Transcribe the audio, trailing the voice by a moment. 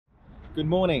Good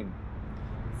morning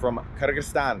from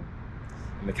Kyrgyzstan,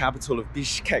 in the capital of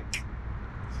Bishkek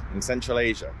in Central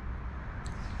Asia.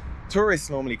 Tourists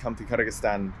normally come to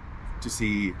Kyrgyzstan to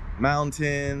see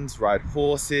mountains, ride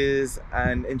horses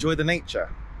and enjoy the nature.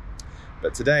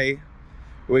 But today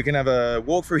we're going to have a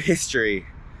walk through history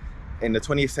in the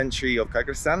 20th century of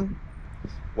Kyrgyzstan,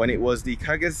 when it was the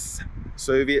Kyrgyz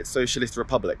Soviet Socialist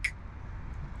Republic,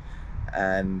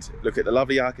 and look at the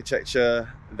lovely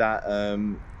architecture that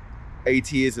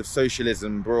 80 years of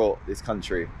socialism brought this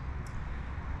country.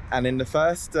 And in the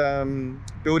first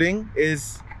building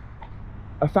is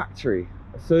a factory,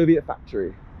 a Soviet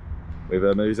factory, with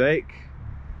a mosaic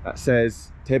that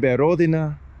says Tebe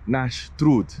Rodina Nash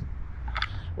Trud,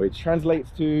 which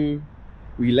translates to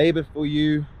 "We labor for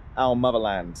you, our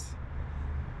motherland."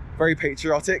 Very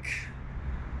patriotic.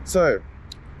 So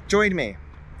join me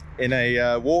in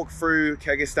a walk through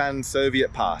Kyrgyzstan's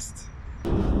Soviet past.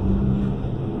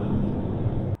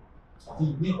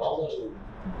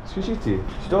 Скажите,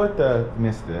 что это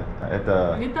место?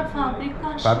 Это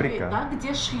фабрика, фабрика? Да,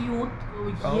 где шьют,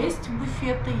 есть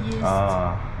буфеты, есть.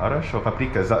 Хорошо,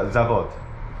 фабрика, завод.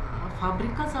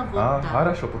 Фабрика, завод, да.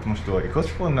 Хорошо, потому что и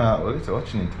космос на улице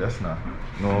очень интересно.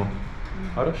 Ну,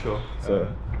 хорошо. So,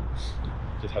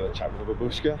 just had a chat with a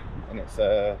babushka, and it's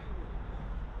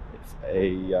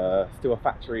still a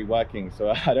factory working,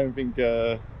 so I don't think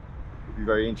it'd be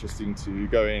very interesting to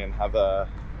go in and have a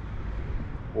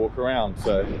walk around.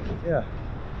 So yeah,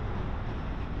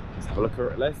 let's have a look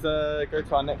at, let's go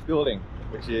to our next building,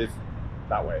 which is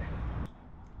that way.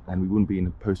 And we wouldn't be in a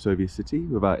post-Soviet city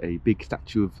without a big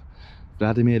statue of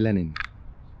Vladimir Lenin,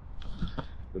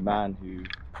 the man who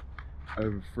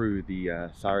overthrew the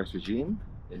Tsarist regime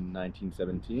in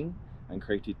 1917 and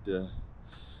created the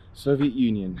Soviet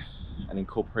Union and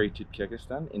incorporated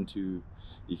Kyrgyzstan into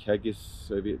the Kyrgyz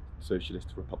Soviet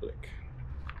Socialist Republic.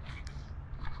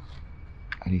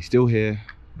 And he's still here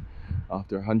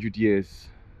after 100 years.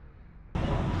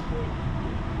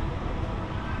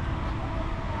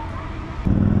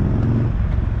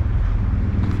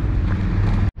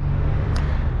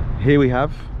 Here we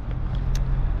have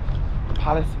the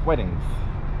Palace of Weddings.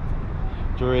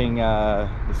 During the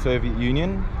Soviet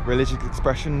Union, religious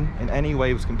expression in any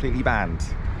way was completely banned.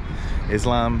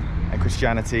 Islam and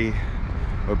Christianity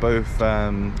were both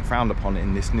frowned upon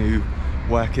in this new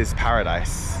workers'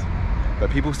 paradise. But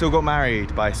people still got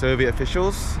married by Soviet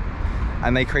officials,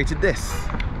 and they created this,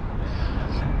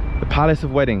 the Palace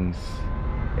of Weddings.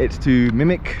 It's to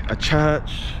mimic a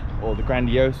church or the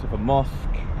grandiose of a mosque,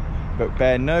 but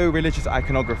bear no religious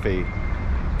iconography,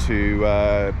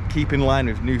 to keep in line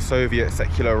with new Soviet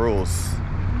secular rules.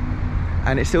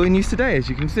 And it's still in use today, as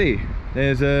you can see.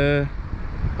 There's a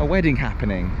wedding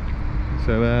happening.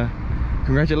 So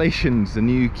congratulations, the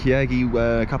new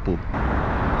Kyrgyz couple.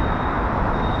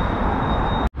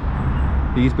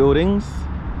 These buildings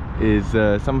is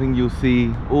something you'll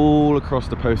see all across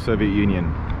the post-Soviet Union,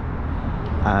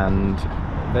 and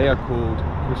they are called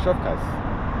Khrushchevkas,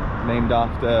 named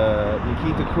after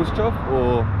Nikita Khrushchev,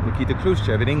 or Nikita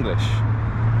Khrushchev in English.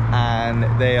 And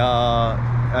they are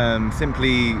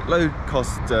simply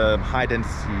low-cost,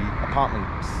 high-density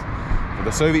apartments for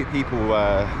the Soviet people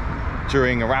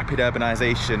during a rapid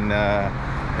urbanization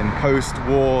in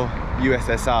post-war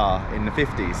USSR in the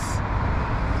 50s.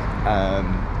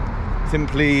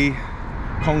 Simply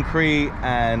concrete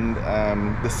and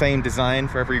the same design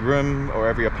for every room or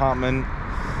every apartment,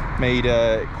 made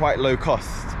quite low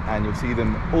cost, and you'll see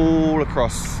them all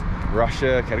across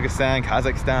Russia, Kyrgyzstan,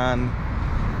 Kazakhstan,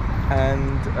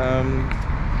 and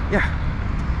yeah.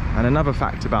 And another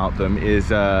fact about them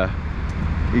is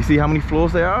you see how many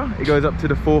floors there are? It goes up to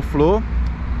the 4th floor.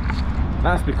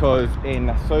 That's because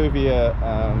in Soviet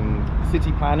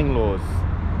city planning laws,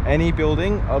 any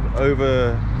building of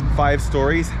over 5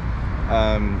 stories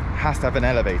has to have an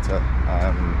elevator.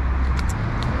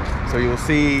 So you'll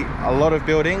see a lot of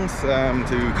buildings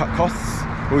to cut costs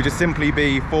will just simply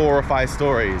be 4 or 5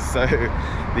 stories. So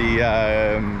the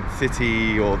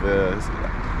city or the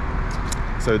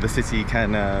city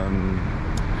can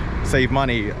save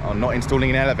money on not installing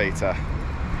an elevator.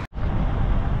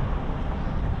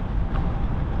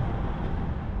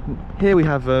 Here we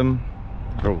have a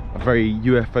very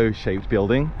UFO shaped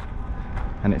building,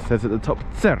 and it says at the top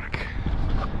Circus.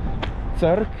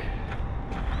 Circus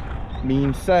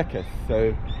means circus,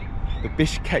 so the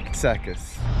Bishkek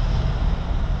Circus.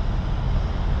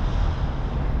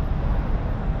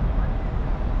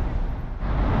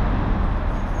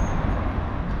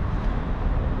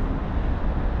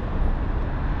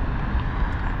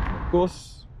 Of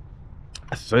course,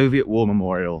 a Soviet War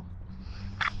memorial.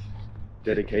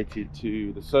 dedicated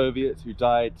to the Soviets who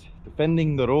died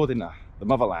defending the Rodina, the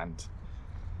motherland,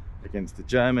 against the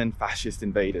German fascist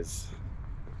invaders.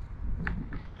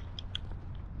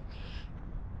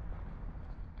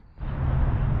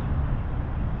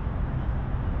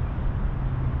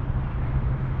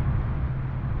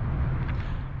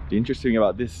 The interesting thing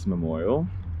about this memorial,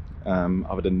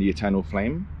 other than the eternal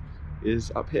flame,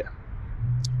 is up here.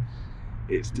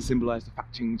 It's to symbolize the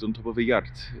thatchings on top of a yurt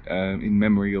in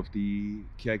memory of the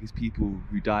Kyrgyz people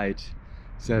who died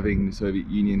serving the Soviet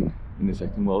Union in the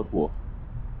Second World War.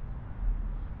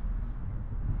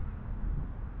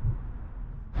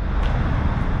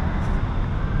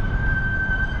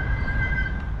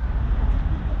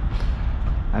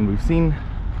 And we've seen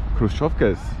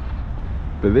Khrushchevka's,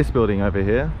 but this building over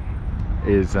here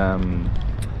is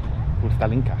called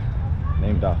Stalinka,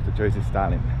 named after Joseph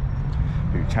Stalin,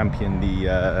 who championed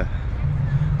the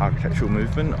architectural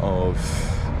movement of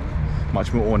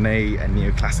much more ornate and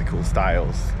neoclassical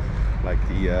styles, like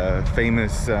the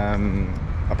famous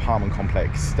apartment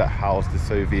complex that housed the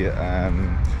Soviet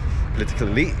political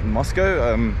elite in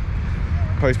Moscow.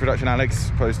 Post-production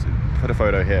Alex put a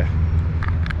photo here.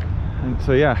 And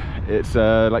so yeah, it's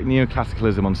like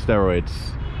neoclassicalism on steroids,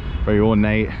 very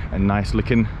ornate and nice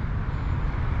looking.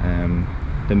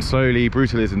 Then slowly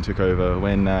brutalism took over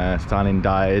when Stalin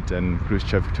died and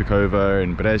Khrushchev took over,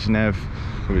 and Brezhnevkas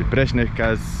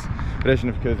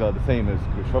are the same as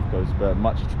Khrushchevkas but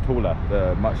much taller,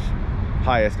 much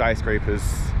higher skyscrapers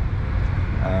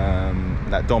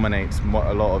that dominates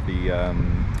a lot of the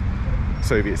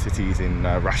Soviet cities in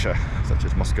Russia, such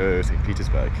as Moscow, St.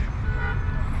 Petersburg.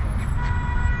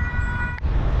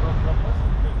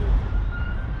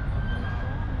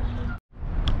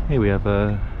 Here we have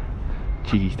a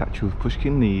cheeky statue of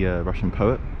Pushkin, the Russian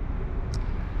poet,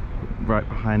 right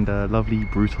behind a lovely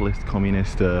brutalist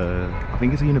communist, I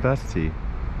think it's a university.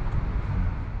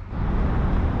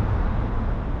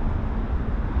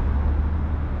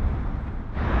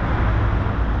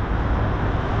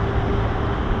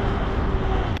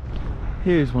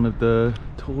 Here's one of the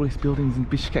tallest buildings in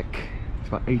Bishkek. It's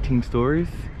about 18 stories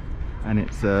and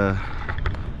it's a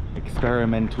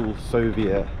experimental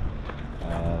Soviet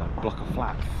block of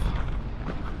flats.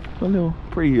 A little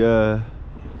pretty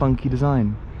funky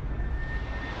design.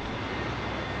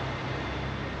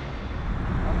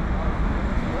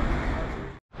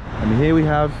 And here we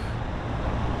have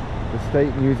the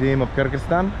State Museum of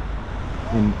Kyrgyzstan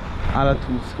in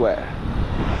Alatu Square.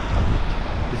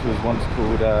 This was once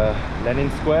called Lenin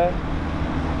Square,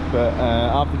 but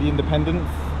after the independence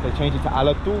they changed it to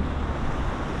Alatu,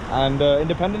 and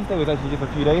Independence Day was actually just a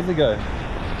few days ago,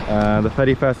 the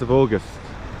 31st of August.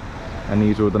 And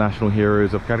these are all the national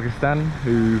heroes of Kyrgyzstan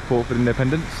who fought for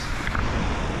independence.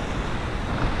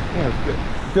 Yeah, it was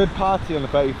good party on the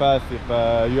 31st. If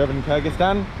you're ever in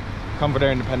Kyrgyzstan, come for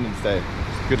their Independence Day.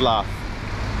 It's a good laugh.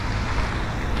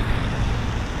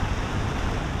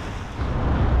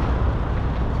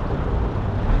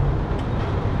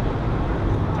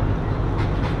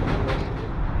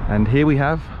 And here we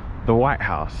have the White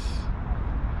House.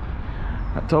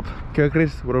 At top,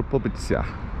 Kyrgyz Republic.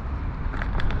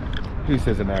 Who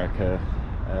says America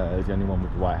is the only one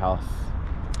with the White House?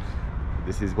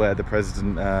 This is where the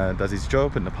president does his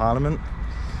job in the parliament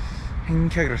in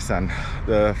Kyrgyzstan,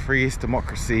 the freest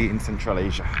democracy in Central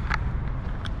Asia.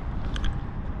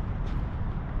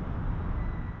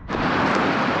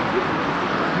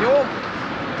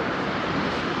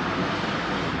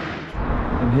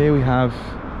 And here we have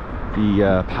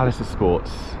the Palace of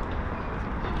Sports,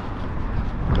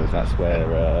 because that's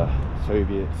where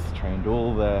Soviets trained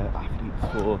all their athletes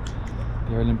for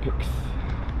their Olympics.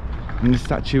 And this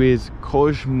statue is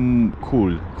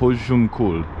Kozhumkul.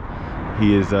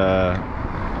 He is,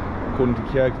 according to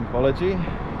Kyrgyz mythology,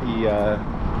 he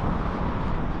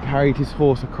carried his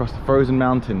horse across the frozen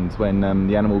mountains when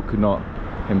the animal could not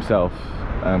himself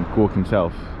walk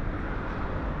himself.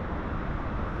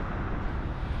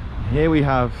 Here we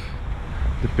have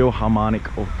the Philharmonic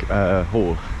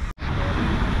Hall.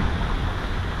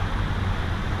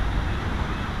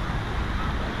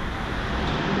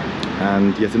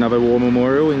 And yet another war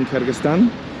memorial in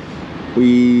Kyrgyzstan.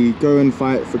 We go and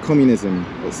fight for communism,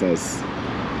 it says,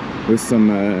 with some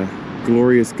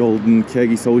glorious golden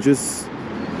Kyrgyz soldiers.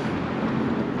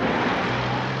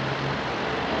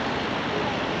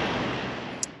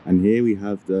 And here we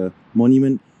have the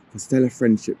monument for stellar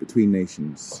friendship between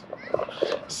nations,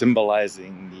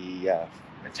 symbolizing the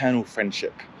eternal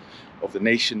friendship of the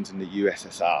nations in the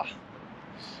USSR.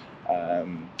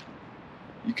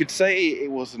 You could say it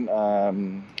wasn't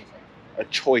a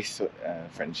choice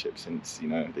friendship, since, you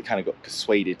know, they kind of got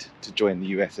persuaded to join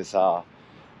the USSR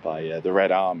by the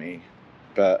Red Army,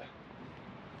 but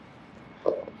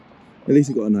at least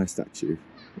it got a nice statue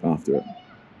after it.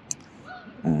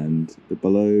 And the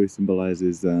below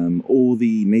symbolises all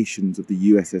the nations of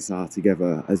the USSR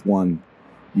together as one,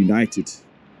 united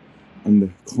under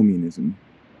communism.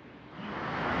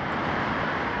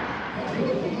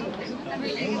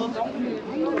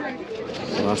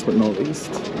 Last but not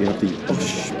least, we have the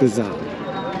Osh Bazaar,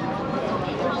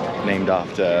 named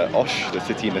after Osh, the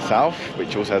city in the south,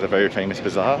 which also has a very famous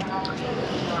bazaar.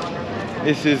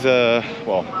 This is a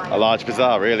large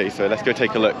bazaar really, so let's go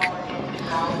take a look.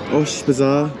 Osh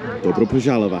Bazaar, dobro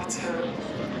požalovat.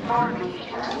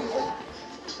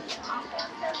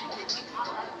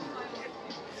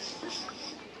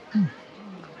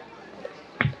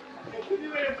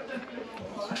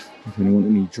 If anyone want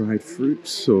any dried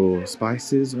fruits or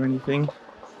spices or anything,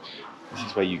 this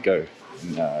is where you go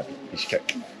in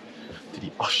Bishkek, to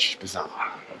the Osh Bazaar.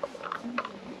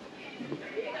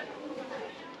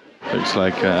 Looks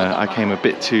like I came a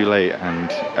bit too late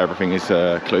and everything is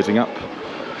closing up.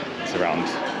 It's around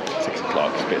 6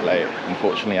 o'clock, it's a bit late.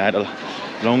 Unfortunately, I had a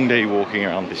long day walking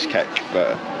around Bishkek,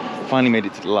 but finally made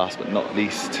it to the last but not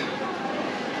least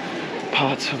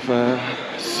part of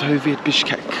Soviet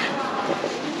Bishkek.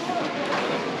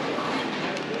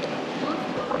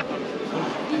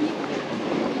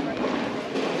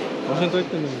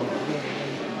 Washington